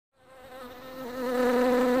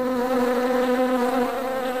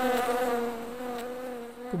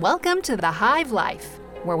Welcome to The Hive Life,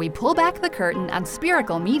 where we pull back the curtain on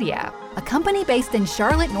Spherical Media, a company based in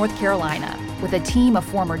Charlotte, North Carolina, with a team of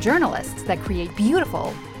former journalists that create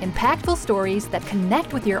beautiful, impactful stories that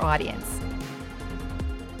connect with your audience.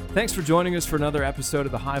 Thanks for joining us for another episode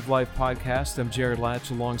of the Hive Life podcast. I'm Jared Latch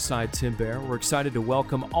alongside Tim Bear. We're excited to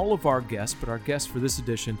welcome all of our guests, but our guest for this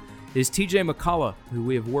edition is TJ Mccullough, who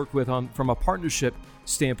we have worked with from a partnership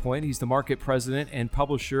standpoint. He's the market president and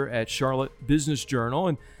publisher at Charlotte Business Journal.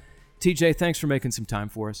 And TJ, thanks for making some time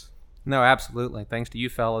for us. No, absolutely. Thanks to you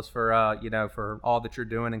fellas for for all that you're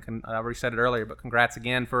doing, and I already said it earlier, but congrats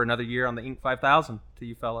again for another year on the Inc. 5000 to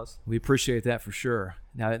you fellas. We appreciate that for sure.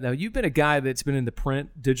 Now you've been a guy that's been in the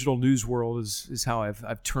print digital news world, is how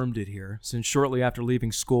I've termed it here, since shortly after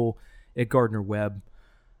leaving school at Gardner-Webb.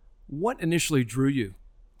 What initially drew you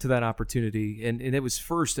to that opportunity? And it was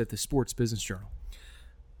first at the Sports Business Journal.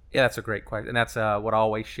 Yeah, that's a great question, and that's what I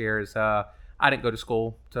always share is I didn't go to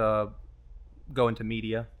school to go into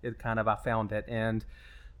media. I found it, and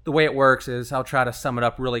the way it works is, I'll try to sum it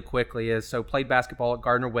up really quickly, played basketball at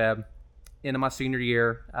Gardner-Webb into my senior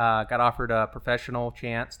year, got offered a professional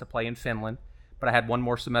chance to play in Finland, but I had one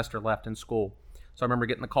more semester left in school. So I remember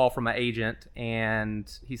getting the call from my agent,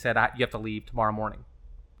 and he said, you have to leave tomorrow morning.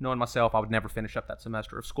 Knowing myself, I would never finish up that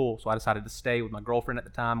semester of school, so I decided to stay with my girlfriend at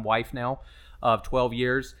the time, wife now, of 12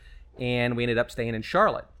 years, and we ended up staying in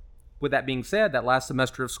Charlotte. With that being said, that last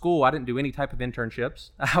semester of school, I didn't do any type of internships.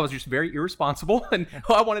 I was just very irresponsible, and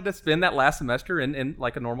I wanted to spend that last semester in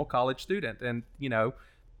like a normal college student and,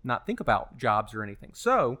 not think about jobs or anything.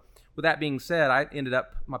 So with that being said,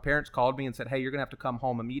 my parents called me and said, hey, you're going to have to come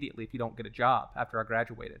home immediately if you don't get a job after I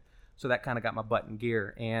graduated. So that kind of got my butt in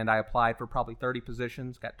gear, and I applied for probably 30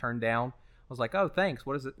 positions, got turned down. I was like, oh, thanks.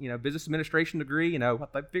 What is it? Business administration degree.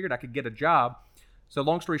 I figured I could get a job. So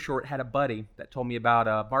long story short, had a buddy that told me about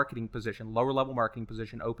a marketing position, lower level marketing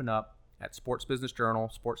position open up at Sports Business Journal,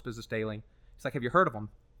 Sports Business Daily. He's like, have you heard of them?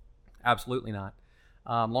 Absolutely not.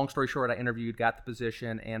 Long story short, I interviewed, got the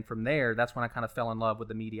position, and from there, that's when I kind of fell in love with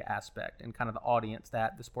the media aspect and kind of the audience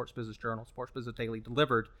that the Sports Business Journal, Sports Business Daily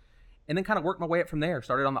delivered, and then kind of worked my way up from there.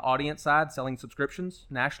 Started on the audience side, selling subscriptions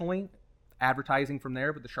nationally, advertising from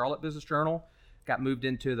there with the Charlotte Business Journal, got moved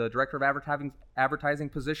into the director of advertising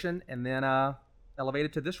position, and then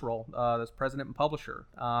elevated to this role as president and publisher.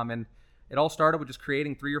 And it all started with just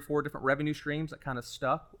creating 3 or 4 different revenue streams that kind of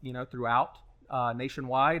stuck, throughout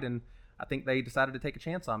nationwide. And I think they decided to take a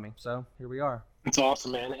chance on me. So here we are. It's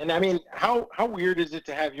awesome, man. And I mean, how weird is it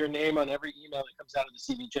to have your name on every email that comes out of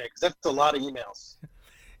the CBJ? Because that's a lot of emails.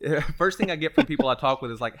 First thing I get from people I talk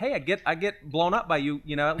with is like, hey, I get blown up by you,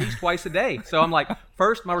 at least twice a day. So I'm like,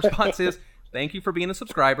 first, my response is, thank you for being a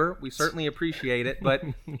subscriber. We certainly appreciate it. But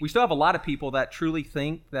we still have a lot of people that truly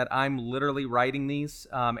think that I'm literally writing these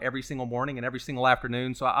every single morning and every single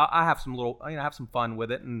afternoon. So I have have some fun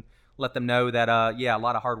with it and let them know that, a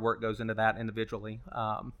lot of hard work goes into that individually.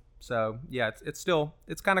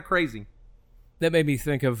 It's kind of crazy. That made me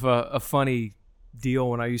think of a funny deal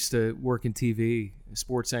when I used to work in TV,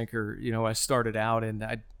 sports anchor. I started out and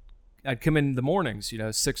I'd come in the mornings,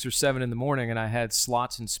 6 or 7 in the morning, and I had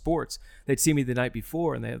slots in sports. They'd see me the night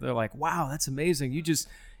before, and they're like, "Wow, that's amazing!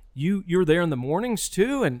 You're there in the mornings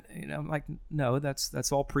too?" And I'm like, "No,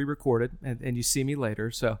 that's all pre-recorded, and you see me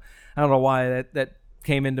later." So I don't know why that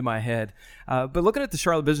came into my head. But looking at the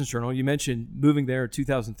Charlotte Business Journal, you mentioned moving there in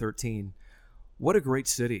 2013. What a great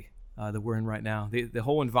city that we're in right now. The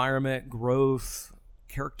whole environment, growth,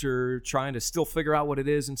 character, trying to still figure out what it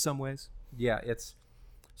is in some ways. Yeah,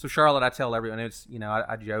 So Charlotte, I tell everyone, it's,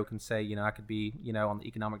 I joke and say, I could be, on the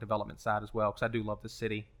economic development side as well, because I do love this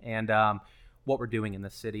city and what we're doing in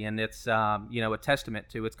this city. And it's, a testament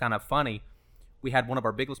to, it's kind of funny. We had one of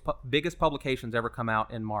our biggest publications ever come out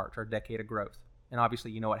in March, our Decade of Growth. And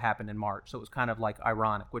obviously, what happened in March. So it was kind of like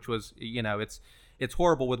ironic, which was, it's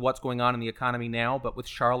horrible with what's going on in the economy now, but with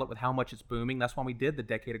Charlotte, with how much it's booming, that's why we did the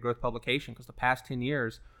Decade of Growth publication, because the past 10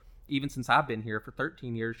 years, even since I've been here for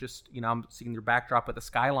 13 years, just, I'm seeing your backdrop at the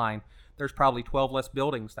skyline. There's probably 12 less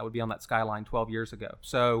buildings that would be on that skyline 12 years ago.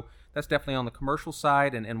 So that's definitely on the commercial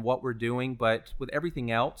side and what we're doing. But with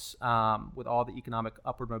everything else, with all the economic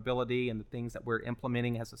upward mobility and the things that we're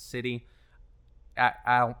implementing as a city,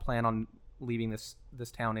 I don't plan on leaving this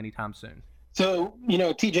town anytime soon. So,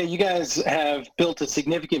 TJ, you guys have built a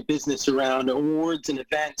significant business around awards and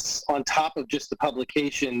events on top of just the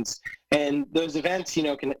publications. And those events,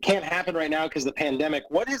 can't happen right now because of the pandemic.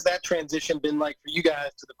 What has that transition been like for you guys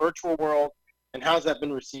to the virtual world and how's that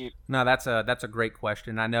been received? No, that's a great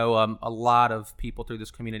question. I know a lot of people through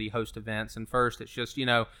this community host events, and first it's just,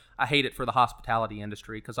 I hate it for the hospitality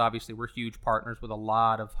industry because obviously we're huge partners with a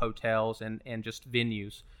lot of hotels and just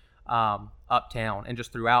venues uptown and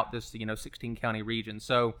just throughout this 16 county region.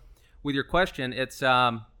 So with your question, it's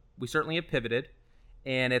we certainly have pivoted,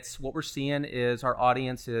 and it's what we're seeing is our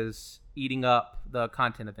audience is eating up the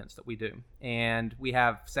content events that we do. And we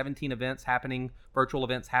have 17 events happening, virtual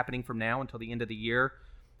events happening from now until the end of the year.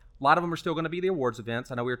 A lot of them are still going to be the awards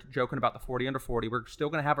events. I know we were joking about the 40 under 40. We're still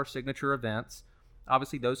going to have our signature events.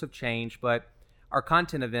 Obviously, those have changed, but our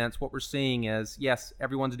content events, what we're seeing is, yes,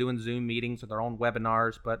 everyone's doing Zoom meetings or their own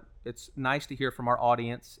webinars, but it's nice to hear from our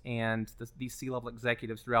audience and these C-level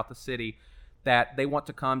executives throughout the city that they want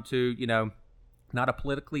to come to, not a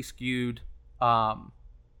politically skewed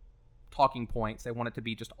talking points. They want it to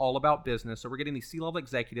be just all about business. So we're getting these C-level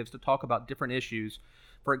executives to talk about different issues.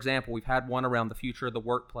 For example, we've had one around the future of the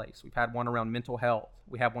workplace. We've had one around mental health.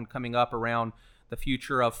 We have one coming up around the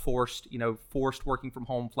future of forced working from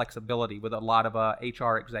home flexibility with a lot of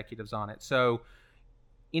HR executives on it. So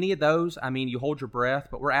any of those, you hold your breath,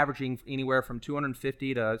 but we're averaging anywhere from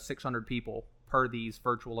 250 to 600 people per these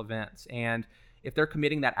virtual events. And if they're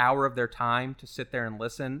committing that hour of their time to sit there and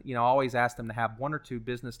listen, I always ask them to have one or two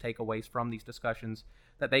business takeaways from these discussions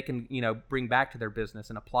that they can, bring back to their business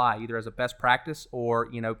and apply either as a best practice or,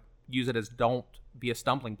 use it as don't be a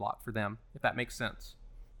stumbling block for them, if that makes sense.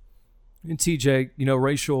 And TJ,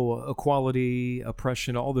 racial equality,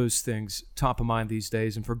 oppression, all those things top of mind these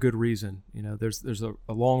days, and for good reason. There's a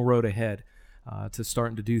long road ahead to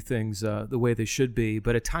starting to do things the way they should be.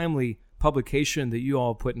 But a timely publication that you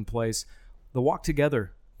all put in place, the Walk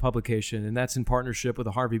Together publication, and that's in partnership with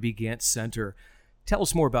the Harvey B. Gantt Center. Tell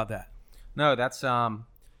us more about that. No, that's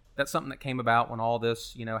something that came about when all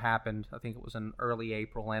this, happened. I think it was in early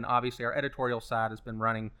April, and obviously our editorial side has been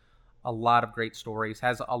running a lot of great stories,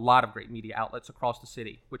 has a lot of great media outlets across the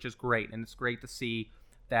city, which is great, and it's great to see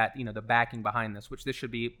that the backing behind this, which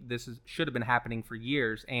should have been happening for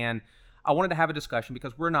years. And I wanted to have a discussion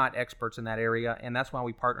because we're not experts in that area, and that's why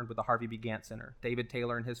we partnered with the Harvey B. Gantt Center. David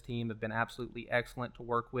Taylor and his team have been absolutely excellent to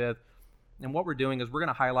work with. And what we're doing is we're going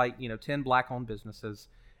to highlight, 10 Black-owned businesses,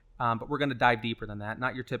 but we're going to dive deeper than that.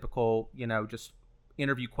 Not your typical, just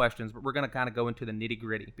interview questions, but we're going to kind of go into the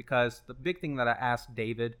nitty-gritty. Because the big thing that I asked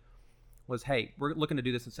David was, hey, we're looking to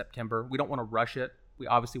do this in September. We don't want to rush it. We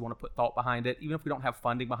obviously want to put thought behind it. Even if we don't have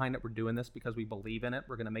funding behind it, we're doing this because we believe in it.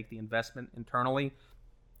 We're going to make the investment internally.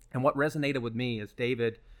 And what resonated with me is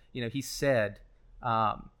David, he said,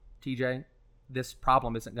 TJ, this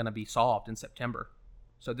problem isn't going to be solved in September.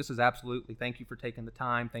 So this is absolutely, thank you for taking the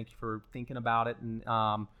time. Thank you for thinking about it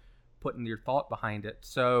and putting your thought behind it.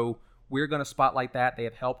 So we're going to spotlight that. They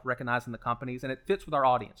have helped recognizing the companies, and it fits with our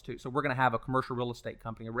audience too. So we're going to have a commercial real estate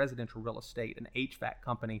company, a residential real estate, an HVAC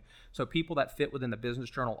company. So people that fit within the Business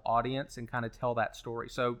Journal audience and kind of tell that story.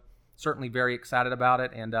 So certainly very excited about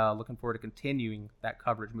it and looking forward to continuing that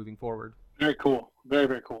coverage moving forward. Very cool. Very,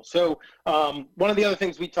 very cool. So one of the other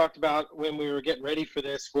things we talked about when we were getting ready for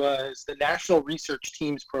this was the National Research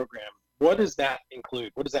Teams Program. What does that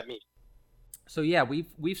include? What does that mean? So yeah,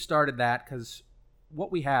 we've started that because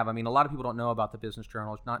what we have, a lot of people don't know about the Business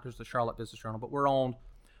Journal. It's not just the Charlotte Business Journal, but we're owned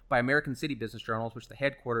by American City Business Journals, which the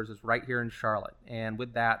headquarters is right here in Charlotte. And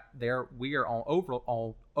with that, we are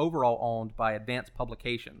overall owned by Advanced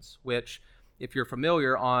Publications, which, if you're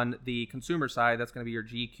familiar on the consumer side, that's going to be your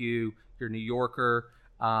GQ, your New Yorker,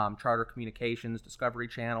 Charter Communications, Discovery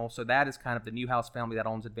Channel. So that is kind of the Newhouse family that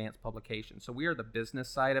owns Advanced Publications. So we are the business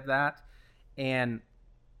side of that. And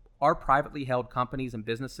our privately held companies and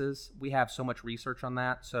businesses, we have so much research on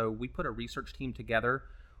that. So we put a research team together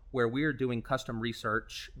where we're doing custom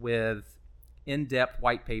research with in-depth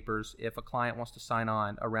white papers if a client wants to sign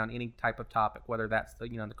on around any type of topic, whether that's the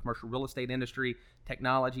commercial real estate industry,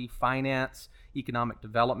 technology, finance, economic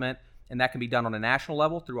development. And that can be done on a national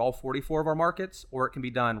level through all 44 of our markets, or it can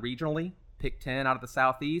be done regionally, pick 10 out of the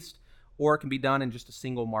Southeast, or it can be done in just a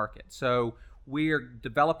single market. So we're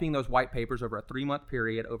developing those white papers over a 3-month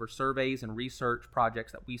period over surveys and research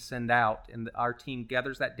projects that we send out, and our team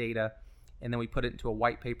gathers that data, and then we put it into a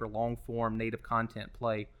white paper, long-form, native content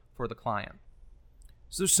play for the client.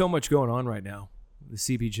 So there's so much going on right now. The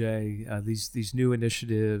CBJ, these new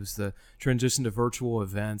initiatives, the transition to virtual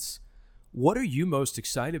events. What are you most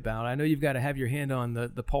excited about? I know you've got to have your hand on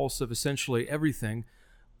the pulse of essentially everything,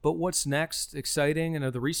 but what's next exciting?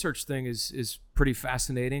 The research thing is pretty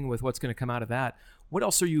fascinating with what's going to come out of that. What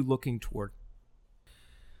else are you looking toward?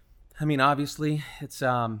 Obviously, it's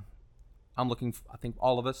I'm looking. I think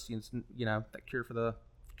all of us, that cure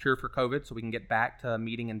cure for COVID so we can get back to a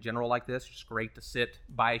meeting in general like this. It's just great to sit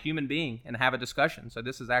by a human being and have a discussion. So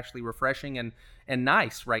this is actually refreshing and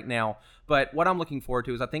nice right now. But what I'm looking forward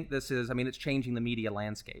to is I think it's changing the media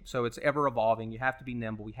landscape. So it's ever evolving. You have to be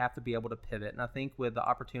nimble. You have to be able to pivot. And I think with the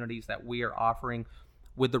opportunities that we are offering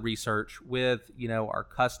with the research, with, our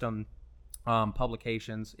custom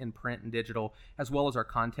publications in print and digital, as well as our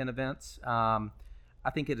content events, I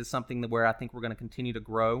think it is something where I think we're going to continue to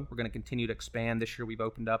grow. We're going to continue to expand. This year we've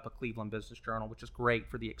opened up a Cleveland Business Journal, which is great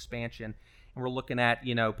for the expansion. And we're looking at,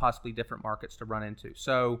 possibly different markets to run into.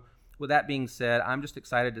 So with that being said, I'm just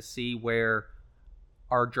excited to see where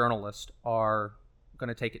our journalists are going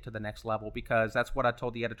to take it to the next level, because that's what I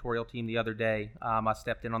told the editorial team the other day. I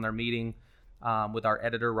stepped in on their meeting with our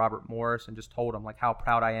editor, Robert Morris, and just told them how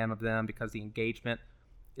proud I am of them, because the engagement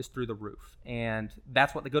is through the roof. And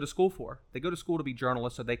that's what they go to school for. They go to school to be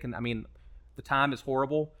journalists so they can, the time is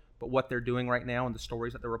horrible, but what they're doing right now and the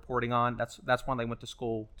stories that they're reporting on, that's why they went to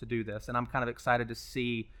school to do this. And I'm kind of excited to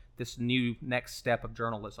see this new next step of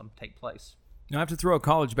journalism take place. Now, I have to throw a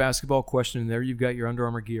college basketball question in there. You've got your Under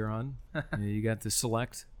Armour gear on. You got the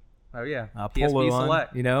Select. Oh, yeah. Polo PSB on.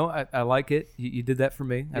 Select. I like it. You did that for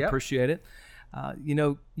me. I appreciate it.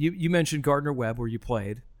 You mentioned Gardner Webb, where you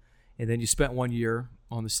played, and then you spent 1 year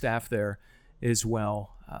on the staff there as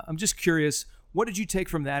well. I'm just curious, what did you take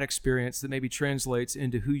from that experience that maybe translates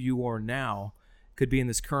into who you are now, could be in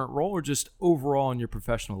this current role, or just overall in your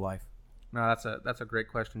professional life? No, that's a great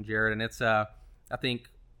question, Jared. And it's I think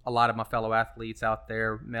a lot of my fellow athletes out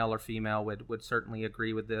there, male or female, would certainly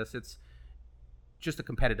agree with this. It's just a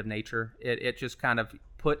competitive nature. It just kind of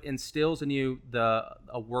instills in you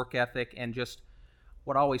a work ethic, and just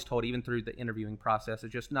what I always told, even through the interviewing process,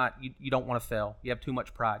 is just not, you don't want to fail. You have too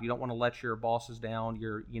much pride. You don't want to let your bosses down,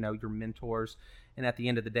 your mentors. And at the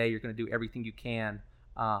end of the day, you're going to do everything you can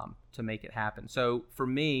to make it happen. So for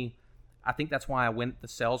me, I think that's why I went the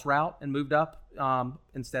sales route and moved up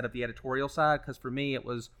instead of the editorial side. Because for me, it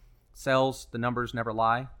was sales, the numbers never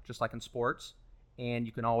lie, just like in sports. And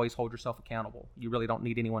you can always hold yourself accountable. You really don't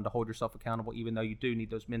need anyone to hold yourself accountable, even though you do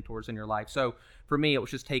need those mentors in your life. So for me, it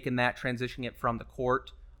was just taking that, transitioning it from the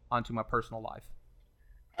court onto my personal life.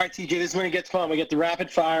 All right, TJ, this is when it gets fun. We get the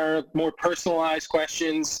rapid fire, more personalized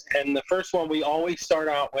questions. And the first one we always start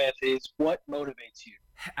out with is, what motivates you?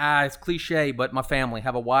 It's cliche, but my family. I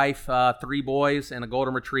have a wife, 3 boys, and a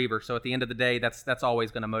golden retriever. So at the end of the day, that's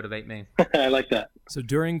always going to motivate me. I like that. So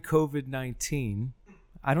during COVID-19,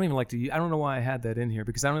 I don't know why I had that in here,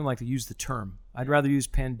 because I don't even like to use the term. I'd rather use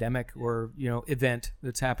pandemic or, event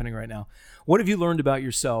that's happening right now. What have you learned about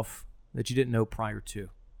yourself that you didn't know prior to?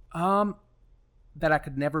 That I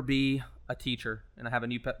could never be a teacher, and I have a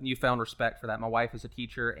newfound respect for that. My wife is a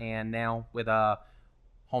teacher, and now with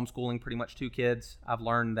homeschooling pretty much 2 kids, I've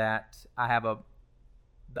learned that I have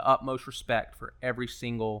the utmost respect for every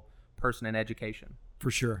single person in education.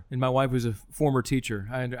 For sure. And my wife was a former teacher.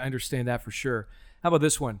 I understand that for sure. How about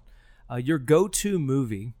this one? Your go-to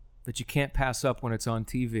movie that you can't pass up when it's on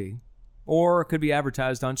TV, or it could be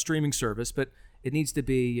advertised on streaming service, but it needs to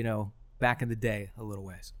be, back in the day a little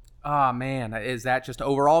ways. Oh, man. Is that just an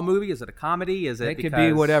overall movie? Is it a comedy? It could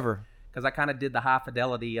be whatever. Because I kind of did the high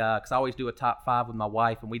fidelity, because I always do a top 5 with my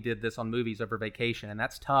wife, and we did this on movies over vacation, and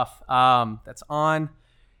that's tough. That's on.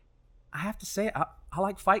 I have to say, I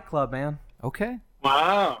like Fight Club, man. Okay.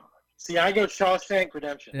 Wow. See, I go Shawshank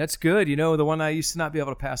Redemption. That's good. The one I used to not be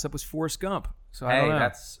able to pass up was Forrest Gump. So I don't know.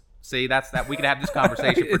 That's that. We could have this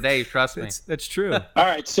conversation for days. Trust me. That's true. All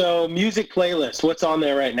right. So music playlist. What's on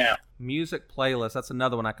there right now? Music playlist. That's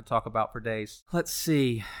another one I could talk about for days. Let's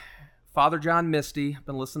see. Father John Misty.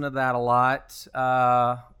 Been listening to that a lot.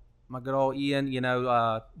 My good old Ian.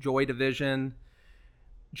 Joy Division.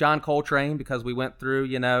 John Coltrane, because we went through,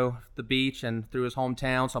 the beach and through his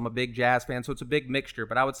hometown, so I'm a big jazz fan, so it's a big mixture.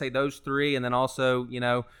 But I would say those 3, and then also,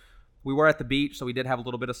 we were at the beach, so we did have a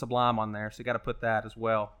little bit of Sublime on there, so you got to put that as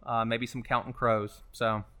well. Maybe some Counting Crows.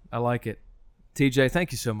 So I like it. TJ,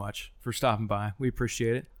 thank you so much for stopping by. We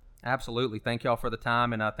appreciate it. Absolutely. Thank y'all for the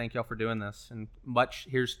time, and thank y'all for doing this. And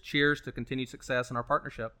here's cheers to continued success in our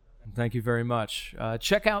partnership. Thank you very much.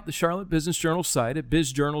 Check out the Charlotte Business Journal site at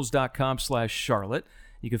bizjournals.com/Charlotte.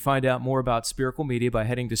 You can find out more about Spherical Media by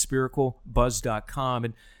heading to sphericalbuzz.com,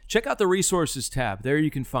 and check out the resources tab. There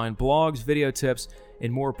you can find blogs, video tips,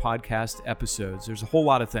 and more podcast episodes. There's a whole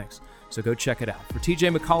lot of things, so go check it out. For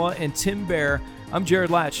TJ Mccullough and Tim Bear, I'm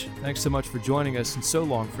Jared Latch. Thanks so much for joining us, and so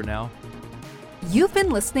long for now. You've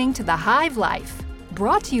been listening to The Hive Life,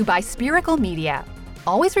 brought to you by Spherical Media.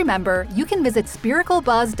 Always remember, you can visit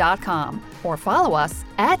sphericalbuzz.com or follow us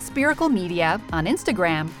at Spherical Media on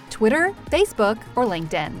Instagram, Twitter, Facebook, or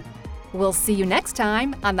LinkedIn. We'll see you next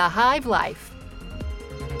time on The Hive Life.